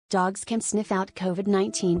dogs can sniff out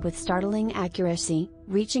COVID-19 with startling accuracy,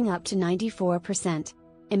 reaching up to 94%.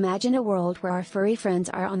 Imagine a world where our furry friends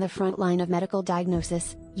are on the front line of medical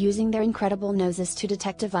diagnosis, using their incredible noses to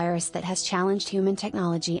detect a virus that has challenged human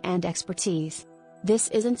technology and expertise. This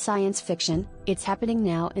isn't science fiction, it's happening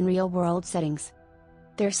now in real-world settings.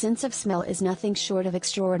 Their sense of smell is nothing short of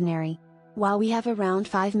extraordinary. While we have around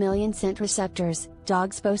 5 million scent receptors,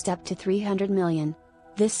 dogs boast up to 300 million.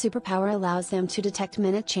 This superpower allows them to detect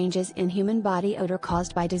minute changes in human body odor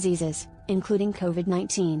caused by diseases, including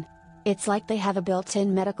COVID-19. It's like they have a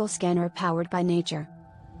built-in medical scanner powered by nature.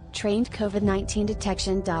 Trained COVID-19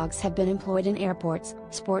 detection dogs have been employed in airports,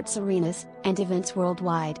 sports arenas, and events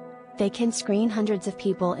worldwide. They can screen hundreds of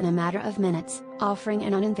people in a matter of minutes, offering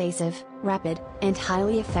an uninvasive, rapid, and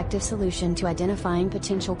highly effective solution to identifying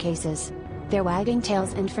potential cases. Their wagging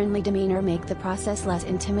tails and friendly demeanor make the process less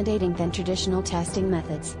intimidating than traditional testing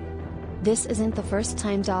methods. This isn't the first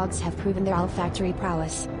time dogs have proven their olfactory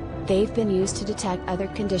prowess. They've been used to detect other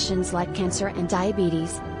conditions like cancer and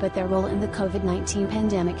diabetes, but their role in the COVID-19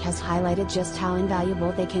 pandemic has highlighted just how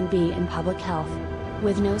invaluable they can be in public health.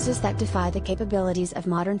 With noses that defy the capabilities of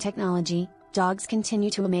modern technology, dogs continue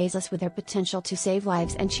to amaze us with their potential to save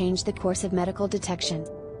lives and change the course of medical detection.